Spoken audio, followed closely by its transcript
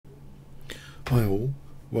Hi all,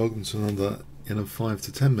 welcome to another in a 5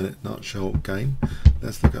 to 10 minute nutshell game.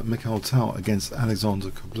 Let's look at Mikhail Tal against Alexander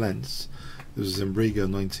Koblents. This was in Riga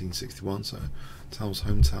 1961, so Tal's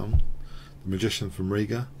hometown, the magician from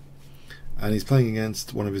Riga, and he's playing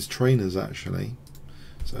against one of his trainers actually,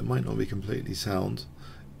 so it might not be completely sound.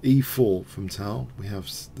 E4 from Tal, we have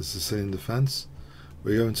the Sicilian Defense.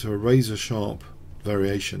 We're going to a razor sharp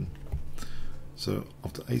variation, so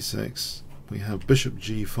after A6 we have bishop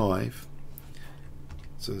G5.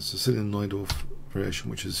 So the Sicilian Najdorf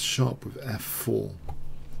variation, which is sharp with F4.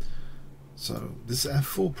 So this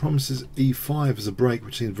F4 promises E5 as a break,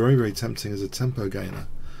 which seems very, very tempting as a tempo gainer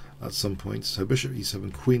at some point. So bishop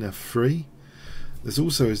E7, Queen F3. This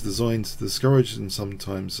also is designed to discourage and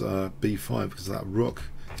sometimes B5 because that rook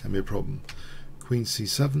can be a problem. Queen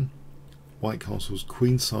C7, white castle's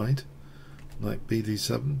queenside, knight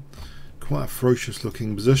BD7. Quite a ferocious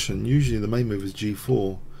looking position. Usually the main move is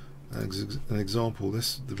G4. An example,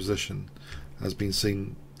 the position has been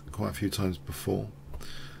seen quite a few times before,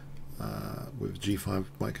 with G5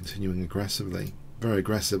 white continuing aggressively. Very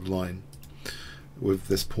aggressive line with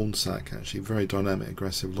this pawn sack, actually very dynamic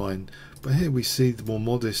aggressive line. But here we see the more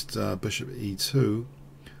modest bishop E2,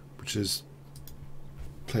 which has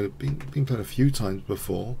been played a few times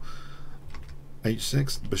before.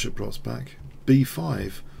 H6, the bishop drops back.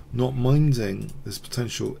 B5, not minding this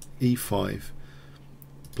potential E5.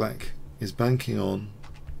 Black is banking on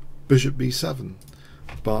bishop b7,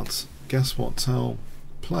 but guess what Tal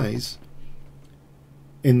plays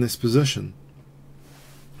in this position?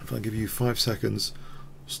 If I give you 5 seconds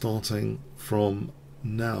starting from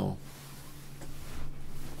now.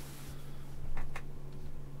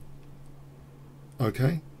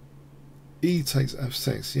 Okay, E takes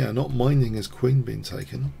f6, yeah, not minding his queen being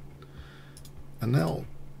taken, and now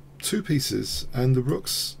two pieces and the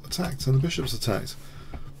rook's attacked and the bishop's attacked.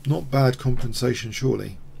 Not bad compensation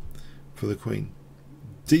surely for the queen.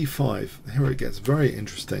 D5, here it gets very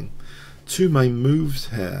interesting. Two main moves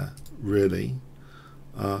here really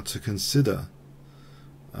to consider,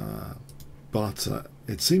 but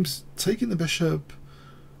it seems taking the bishop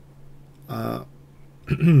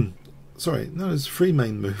sorry, no, there's three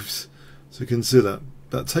main moves to consider,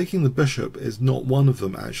 but taking the bishop is not one of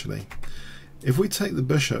them actually. If we take the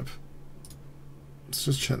bishop, let's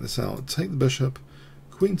just check this out. Take the bishop,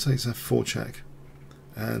 queen takes f4 check,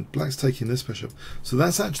 and black's taking this bishop. So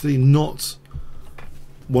that's actually not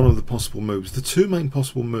one of the possible moves. The two main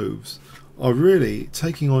possible moves are really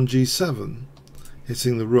taking on g7,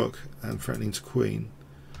 hitting the rook and threatening to queen,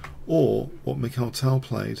 or what Mikhail Tal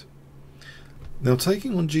played. Now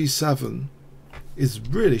taking on g7 is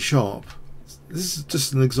really sharp. This is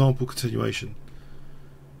just an example continuation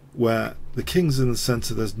where the king's in the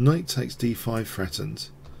center, there's knight takes d5 threatened.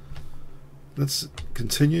 Let's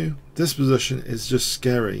continue. This position is just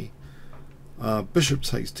scary. Bishop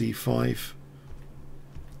takes d5,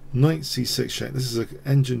 knight c6 check. This is an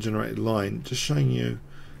engine generated line, just showing you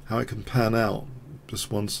how it can pan out.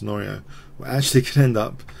 Just one scenario where actually can end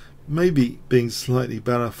up maybe being slightly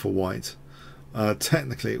better for white.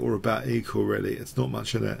 Technically, or about equal really, it's not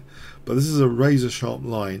much in it. But this is a razor sharp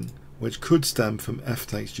line which could stem from f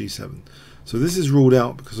takes g7. So this is ruled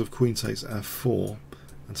out because of queen takes f4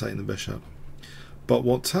 and taking the bishop. But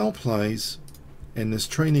what Tal plays in this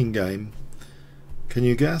training game, can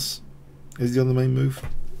you guess? Is the other main move?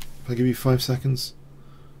 If I give you 5 seconds,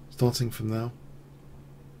 starting from now.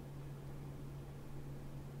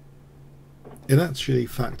 It actually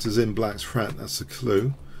factors in black's threat, that's a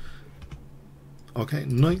clue. Okay,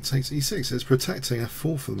 knight takes e6, it's protecting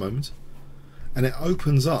f4 for the moment. And it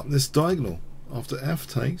opens up this diagonal after f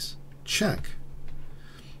takes, check.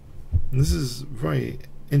 And this is very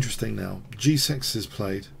interesting now. G6 is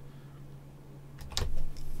played.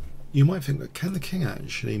 You might think that can the king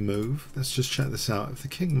actually move? Let's just check this out. If the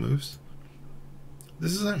king moves,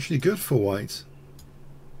 this is actually good for white.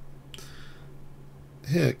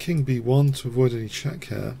 Here, king b1 to avoid any check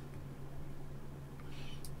here.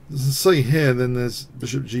 Let's say here, then there's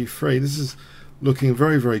bishop g3. This is looking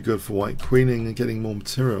very, very good for white, queening and getting more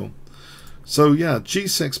material. So yeah,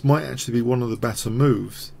 g6 might actually be one of the better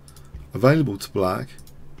moves available to black.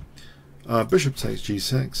 Bishop takes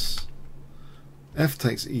g6, f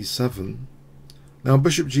takes e7. Now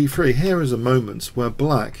bishop g3. Here is a moment where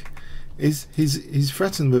black is he's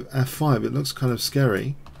threatened with f5. It looks kind of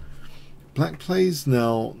scary. Black plays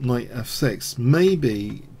now knight f6.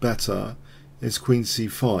 Maybe better is queen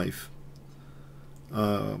c5.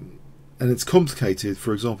 And it's complicated.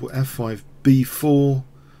 For example, f5, b4,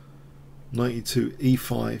 knight e2,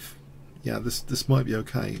 e5. Yeah, this might be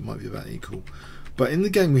okay. It might be about equal. But in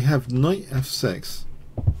the game we have knight f6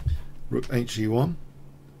 Rook HE1,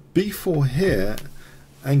 B4 here,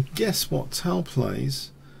 and guess what Tal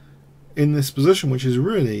plays in this position, which is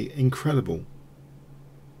really incredible.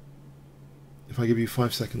 If I give you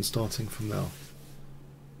 5 seconds starting from now.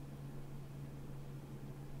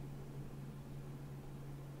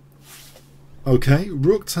 Okay,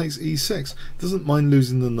 rook takes e6. Doesn't mind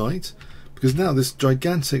losing the knight, because now this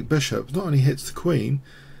gigantic bishop not only hits the queen,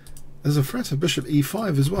 there's a threat of bishop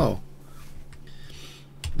e5 as well.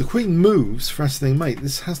 The queen moves, threatening mate.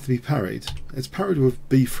 This has to be parried. It's parried with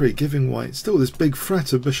b3, giving white still this big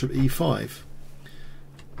threat of bishop e5.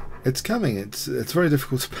 It's coming. It's very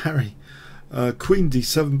difficult to parry. Queen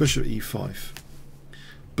d7, bishop e5.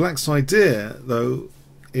 Black's idea, though,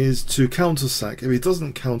 is to counter-sack. If he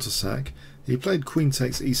doesn't counter-sack, he played queen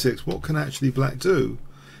takes e6. What can actually black do?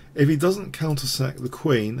 If he doesn't counter-sack the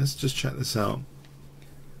queen, let's just check this out.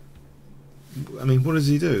 I mean, what does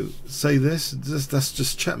he do? Say this? That's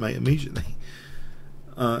just checkmate immediately.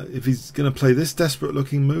 If he's going to play this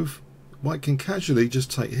desperate-looking move, white can casually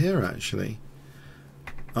just take here, actually.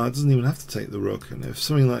 It doesn't even have to take the rook. And if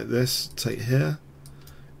something like this, take here,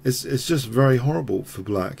 it's just very horrible for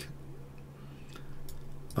black.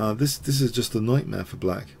 This is just a nightmare for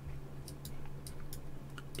black.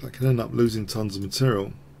 Black can end up losing tons of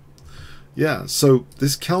material. Yeah, so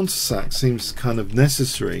this counter-sack seems kind of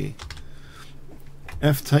necessary.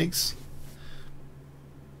 F takes,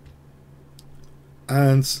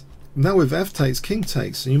 and now with F takes, king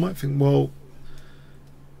takes, and you might think, well,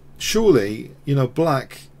 surely, you know,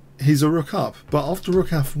 black, he's a rook up, but after rook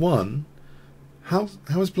f1, how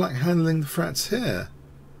is black handling the threats here?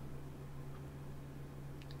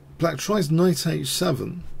 Black tries knight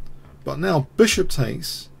h7, but now bishop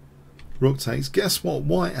takes, rook takes. Guess what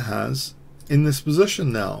white has in this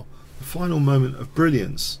position now? The final moment of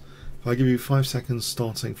brilliance. If I give you 5 seconds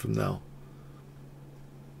starting from now.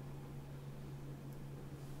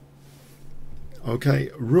 Okay,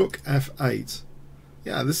 rook f8.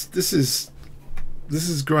 Yeah, this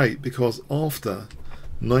is great, because after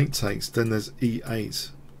knight takes, then there's e8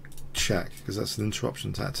 check, because that's an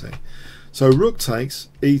interruption tactic. So rook takes,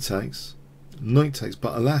 e takes, knight takes,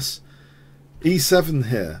 but alas, e7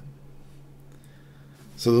 here.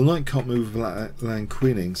 So the knight can't move without allowing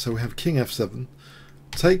queening. So we have king f7.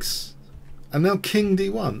 Takes, and now king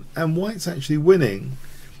d1, and white's actually winning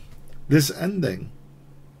this ending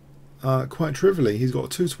quite trivially. He's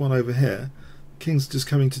got a 2-1 over here. King's just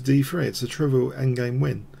coming to d3. It's a trivial endgame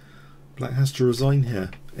win. Black has to resign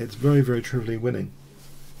here. It's very, very trivially winning.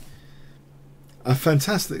 A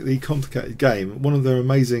fantastically complicated game. One of their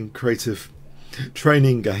amazing creative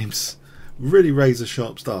training games. Really razor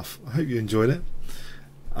sharp stuff. I hope you enjoyed it.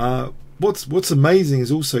 What's amazing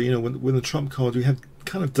is also, you know, when the trump card, we have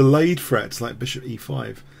kind of delayed threats like bishop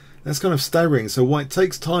e5. That's kind of staggering. So white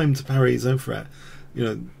takes time to parry his own threat, you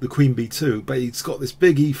know, the queen b2, but he's got this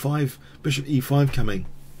big e5, bishop e5 coming.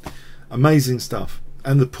 Amazing stuff.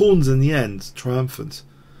 And the pawns in the end triumphant,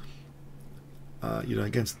 you know,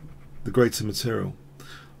 against the greater material.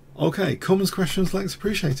 Okay, comments, questions, likes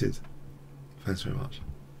appreciated. Thanks very much.